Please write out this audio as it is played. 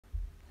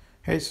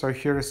Hey, so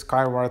here is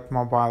Skyward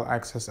mobile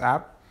access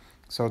app.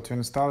 So to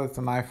install it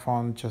on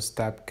iPhone, just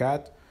tap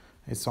get.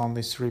 It's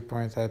only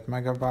 3.8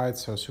 megabytes,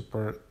 so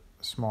super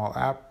small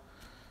app.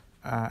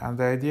 And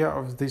the idea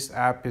of this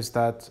app is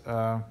that,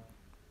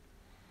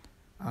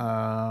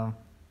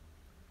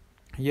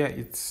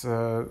 it's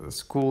a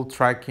school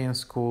tracking,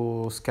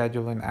 school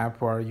scheduling app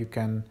where you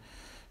can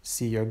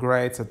see your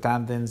grades,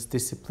 attendance,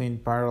 discipline,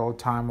 payroll,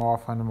 time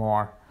off, and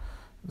more.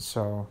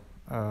 So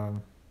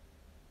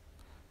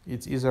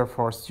it's easier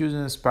for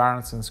students,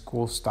 parents, and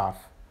school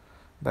staff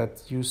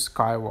that use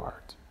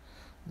Skyward.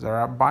 There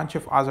are a bunch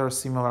of other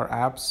similar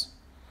apps.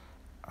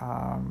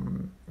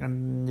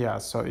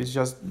 So it's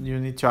just you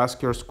need to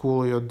ask your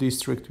school, your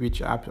district,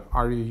 which app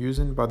are you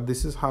using, but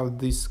this is how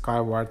this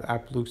Skyward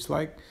app looks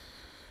like.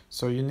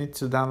 So you need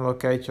to then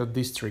locate your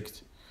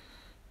district,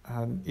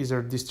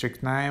 either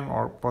district name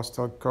or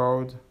postal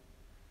code.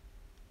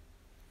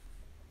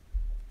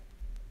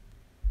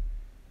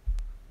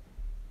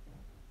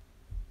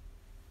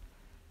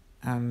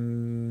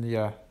 And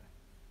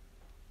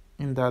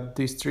in that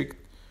district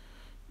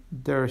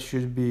there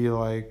should be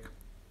like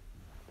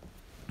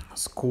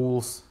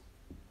schools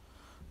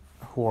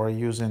who are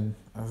using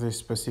this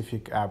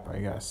specific app, I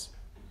guess,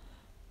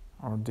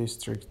 or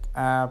district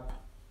app.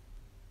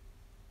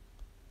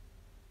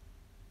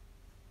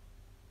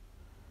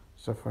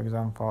 So for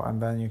example,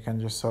 and then you can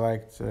just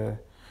select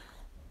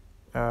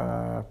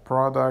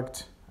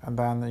product, and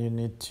then you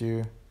need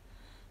to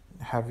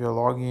have your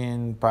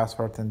login,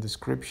 password, and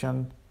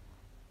description.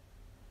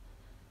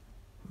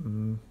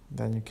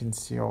 Then you can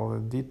see all the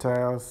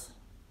details.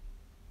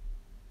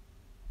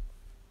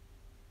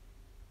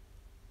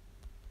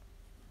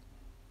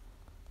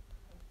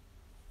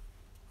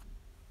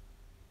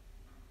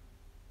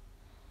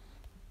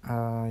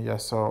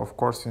 So of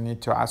course you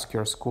need to ask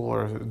your school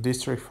or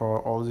district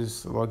for all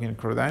these login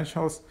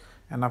credentials,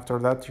 and after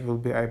that you will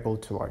be able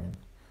to log in.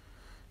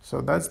 So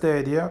that's the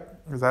idea,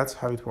 that's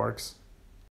how it works.